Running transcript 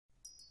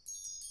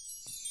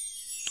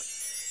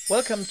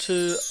Welcome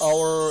to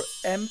our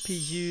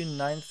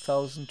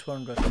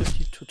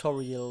MPU-9250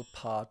 tutorial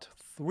part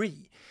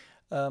 3.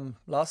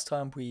 Last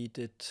time we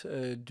did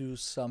do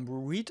some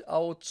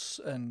readouts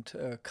and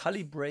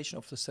calibration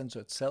of the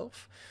sensor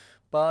itself,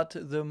 but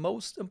the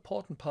most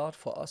important part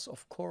for us,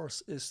 of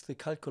course, is the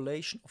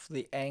calculation of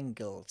the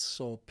angles,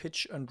 so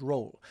pitch and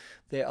roll.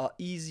 There are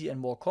easy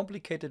and more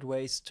complicated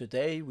ways.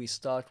 Today we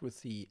start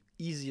with the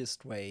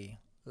easiest way.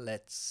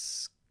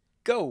 Let's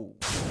go!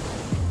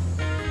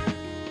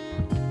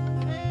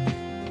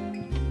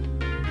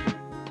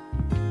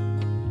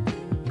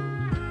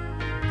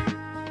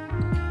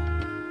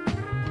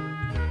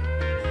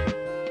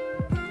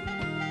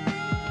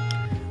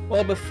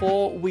 Well,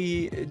 before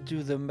we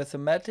do the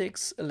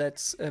mathematics,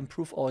 let's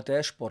improve our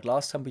dashboard.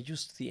 Last time we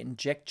used the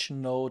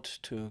injection node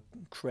to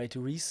create a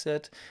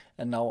reset,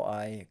 and now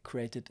I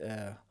created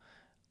an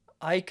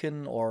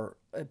icon or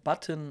a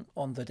button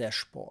on the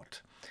dashboard.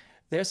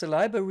 There's a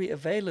library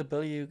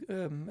available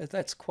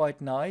that's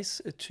quite nice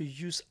to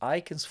use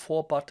icons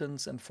for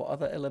buttons and for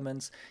other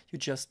elements. You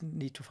just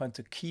need to find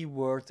the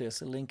keyword.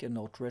 There's a link in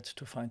Node.js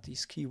to find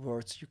these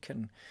keywords. You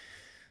can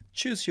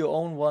choose your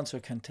own ones or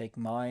you can take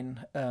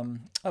mine.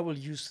 I will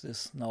use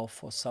this now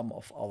for some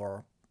of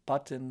our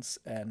buttons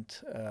and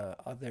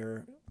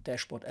other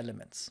dashboard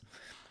elements.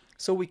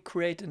 So we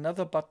create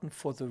another button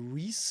for the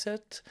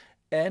reset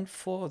and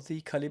for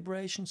the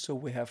calibration. So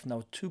we have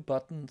now two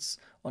buttons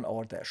on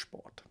our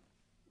dashboard.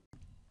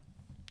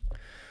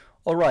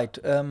 All right,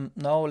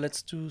 now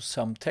let's do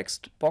some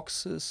text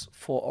boxes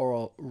for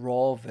our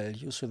raw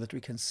values so that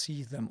we can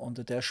see them on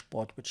the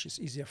dashboard, which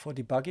is easier for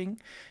debugging.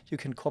 You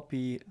can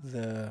copy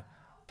the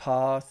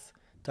path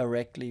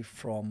directly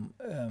from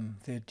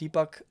the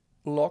debug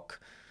log,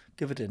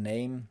 give it a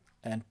name,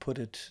 and put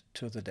it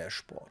to the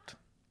dashboard.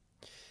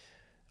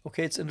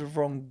 Okay, it's in the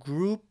wrong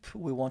group.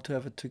 We want to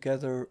have it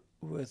together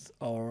with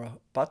our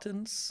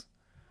buttons.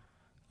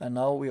 And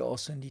now we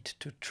also need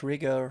to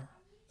trigger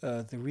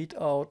the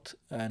readout,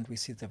 and we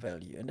see the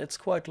value, and it's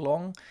quite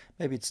long.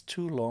 Maybe it's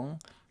too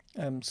long,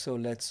 so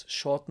let's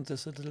shorten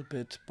this a little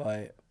bit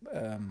by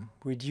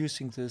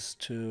reducing this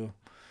to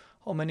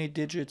how many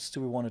digits do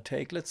we want to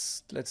take.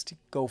 Let's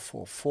go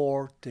for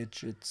 4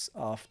 digits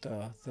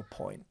after the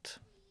point.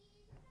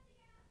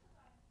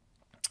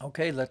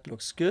 Okay, that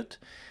looks good,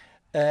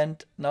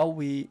 and now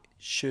we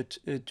should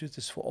do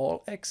this for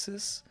all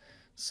axes.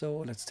 So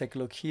let's take a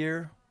look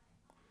here.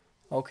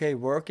 Okay,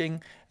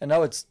 working. And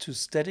now it's too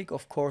static,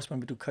 of course. When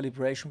we do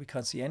calibration, we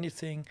can't see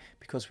anything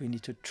because we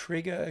need to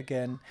trigger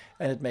again.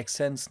 And it makes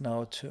sense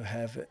now to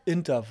have an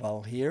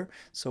interval here.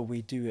 So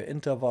we do an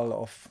interval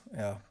of,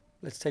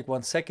 let's take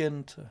 1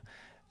 second.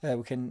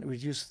 We can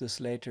reduce this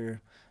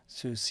later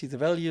to see the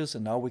values.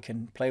 And now we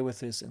can play with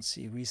this and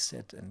see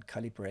reset and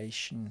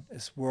calibration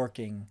is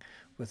working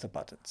with the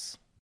buttons.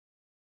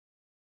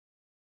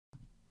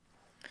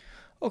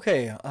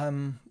 Okay,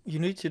 you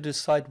need to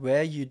decide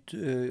where you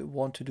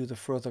want to do the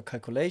further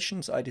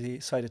calculations. I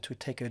decided to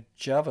take a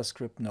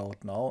JavaScript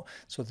node now,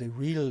 so the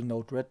real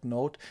Node.js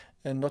node,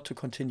 and not to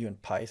continue in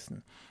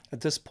Python.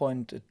 At this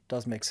point, it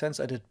does make sense.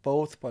 I did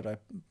both, but I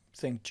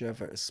think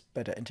Java is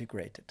better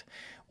integrated.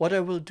 What I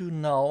will do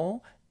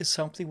now is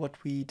something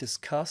what we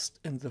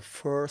discussed in the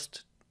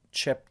first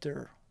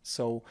chapter,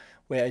 so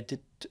where I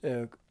did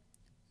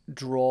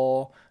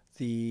draw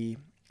the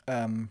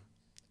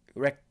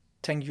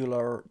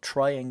rectangular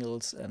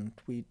triangles, and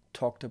we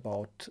talked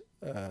about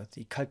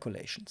the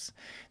calculations.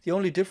 The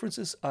only difference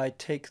is I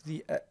take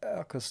the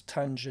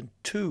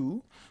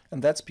atan2,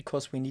 and that's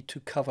because we need to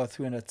cover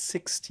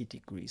 360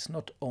 degrees,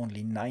 not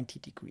only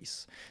 90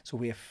 degrees. So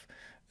we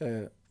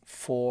have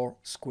 4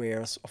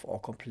 squares of our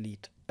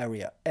complete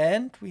area,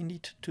 and we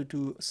need to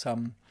do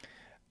some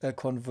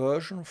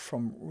conversion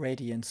from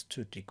radians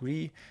to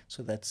degree.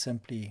 So that's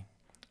simply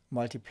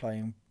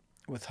multiplying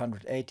with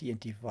 180 and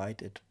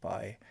divide it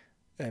by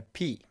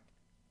P.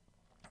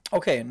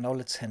 Okay, now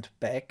let's hand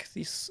back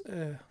this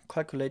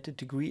calculated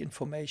degree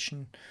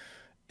information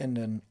in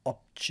an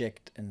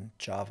object in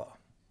Java.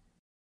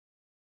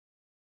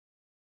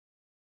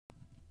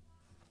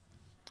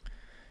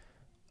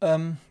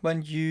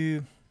 When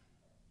you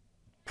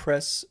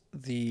press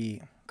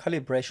the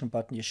calibration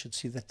button, you should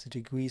see that the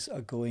degrees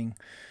are going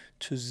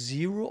to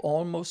 0,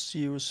 almost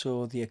 0,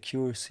 so the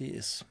accuracy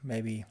is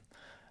maybe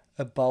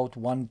about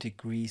 1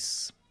 degree.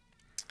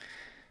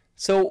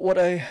 So what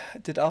I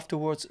did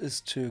afterwards is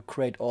to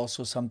create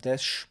also some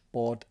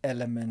dashboard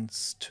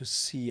elements to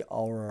see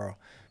our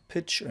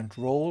pitch and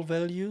roll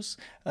values.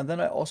 And then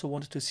I also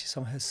wanted to see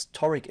some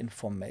historic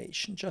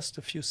information, just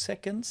a few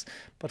seconds.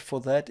 But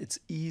for that, it's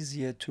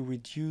easier to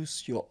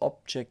reduce your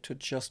object to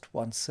just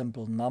one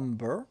simple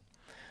number,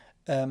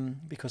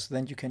 because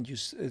then you can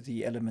use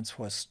the elements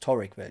for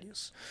historic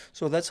values.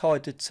 So that's how I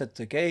did set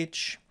the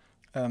gauge,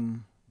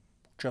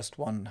 just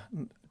 1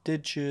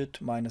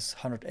 digit, minus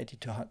 180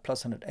 to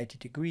plus 180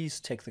 degrees,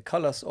 take the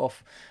colors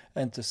off,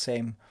 and the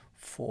same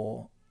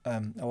for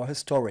our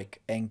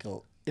historic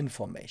angle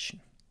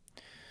information.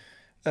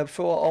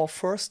 For our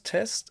first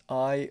test,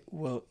 I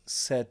will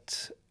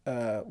set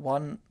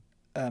one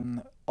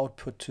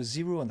output to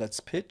 0, and that's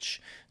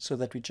pitch, so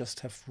that we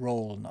just have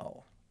roll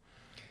now.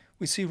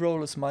 We see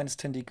roll is minus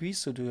 10 degrees,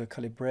 so do a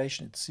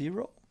calibration, it's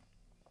 0.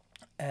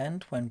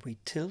 And when we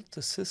tilt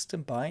the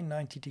system by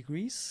 90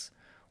 degrees,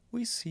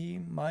 we see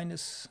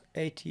minus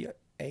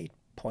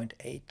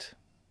 88.8.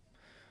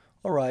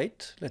 All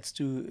right, let's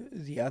do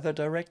the other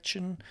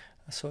direction.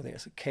 So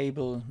there's a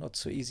cable, not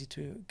so easy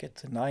to get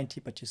to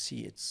 90, but you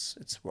see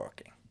it's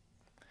working.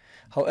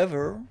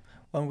 However,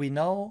 when we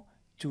now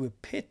do a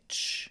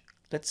pitch,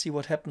 let's see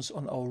what happens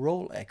on our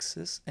roll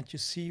axis, and you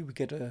see we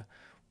get a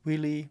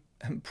really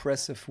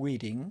impressive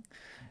reading.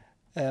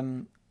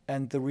 And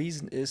the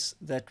reason is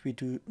that we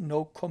do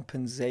no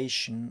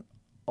compensation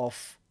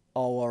of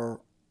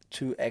our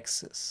two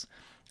axes.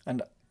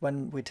 And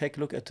when we take a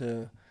look at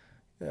a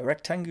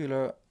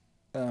rectangular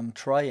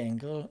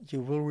triangle, you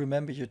will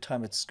remember your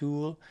time at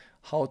school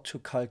how to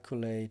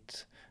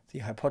calculate the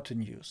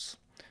hypotenuse.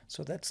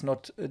 So that's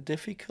not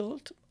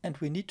difficult, and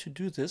we need to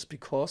do this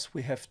because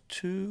we have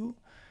two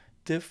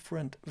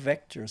different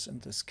vectors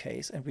in this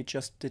case, and we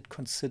just did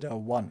consider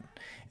one.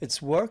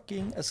 It's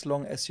working as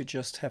long as you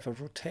just have a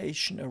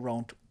rotation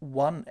around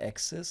one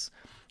axis,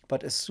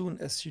 but as soon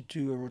as you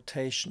do a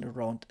rotation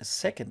around a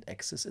second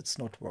axis, it's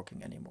not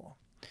working anymore.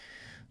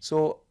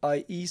 So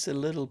I ease a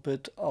little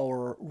bit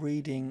our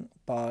reading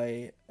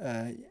by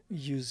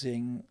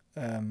using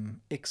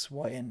x,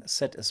 y, and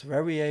z as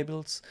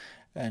variables,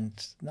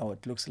 and now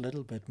it looks a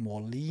little bit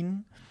more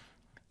lean.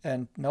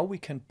 And now we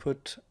can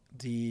put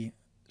the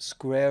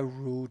square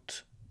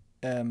root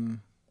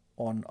on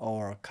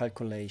our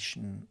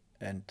calculation,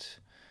 and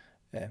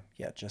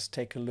yeah, just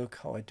take a look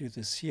how I do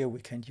this here.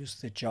 We can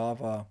use the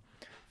Java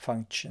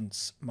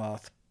functions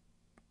math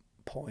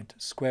point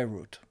square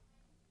root.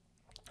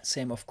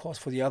 Same, of course,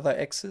 for the other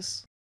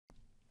axis.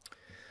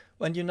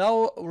 When you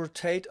now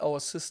rotate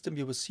our system,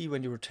 you will see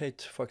when you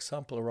rotate, for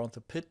example, around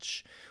the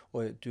pitch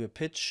or do a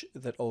pitch,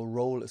 that our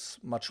roll is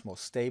much more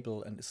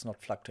stable and is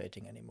not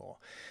fluctuating anymore.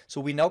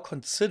 So we now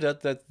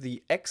considered that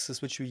the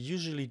axis, which we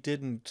usually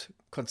didn't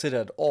consider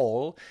at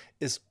all,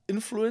 is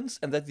influenced,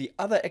 and that the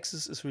other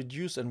axis is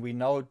reduced, and we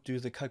now do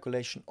the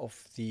calculation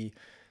of the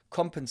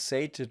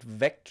compensated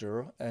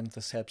vector, and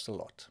this helps a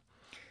lot.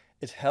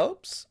 It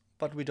helps,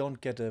 but we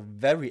don't get a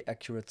very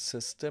accurate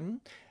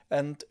system.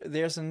 And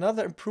there's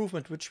another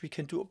improvement which we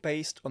can do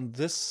based on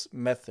this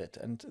method.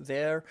 And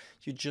there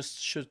you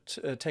just should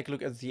take a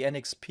look at the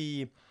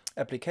NXP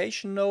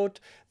application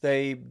note.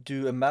 They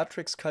do a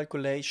matrix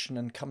calculation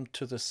and come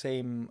to the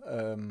same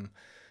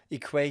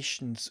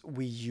equations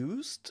we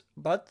used,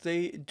 but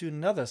they do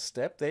another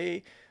step.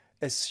 They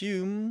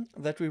assume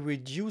that we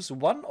reduce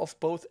one of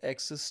both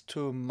axes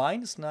to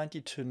minus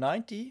 90 to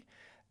 90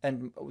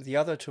 and the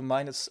other to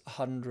minus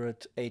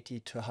 180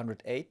 to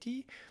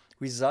 180,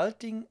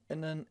 resulting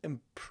in an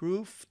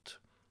improved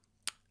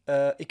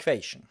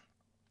equation.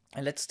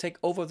 And let's take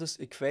over this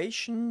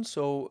equation.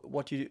 So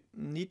what you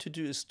need to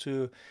do is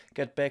to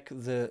get back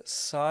the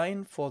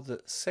sign for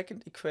the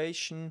second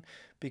equation,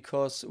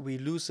 because we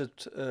lose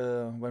it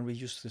when we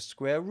use the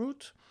square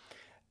root.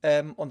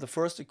 On the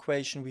first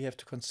equation, we have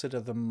to consider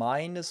the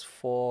minus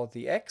for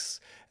the x,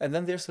 and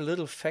then there's a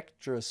little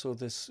factor. So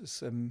this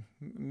is a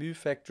mu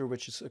factor,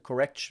 which is a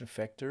correction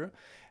factor,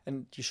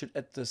 and you should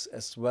add this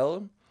as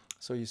well.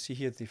 So you see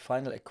here the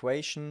final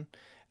equation,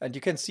 and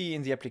you can see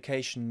in the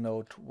application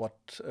note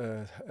what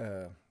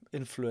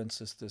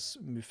influences this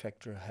mu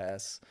factor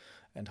has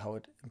and how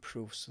it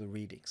improves the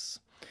readings.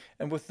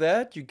 And with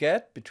that, you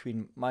get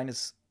between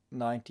minus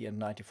 90 and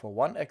 90 for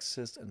one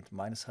axis and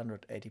minus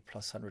 180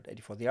 plus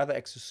 180 for the other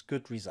axis,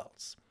 good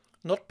results.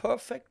 Not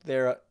perfect,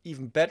 there are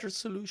even better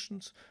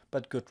solutions,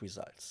 but good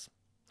results.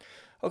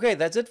 Okay,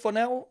 that's it for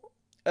now.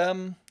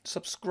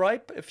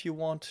 Subscribe if you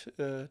want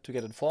to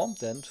get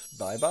informed, and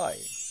bye-bye.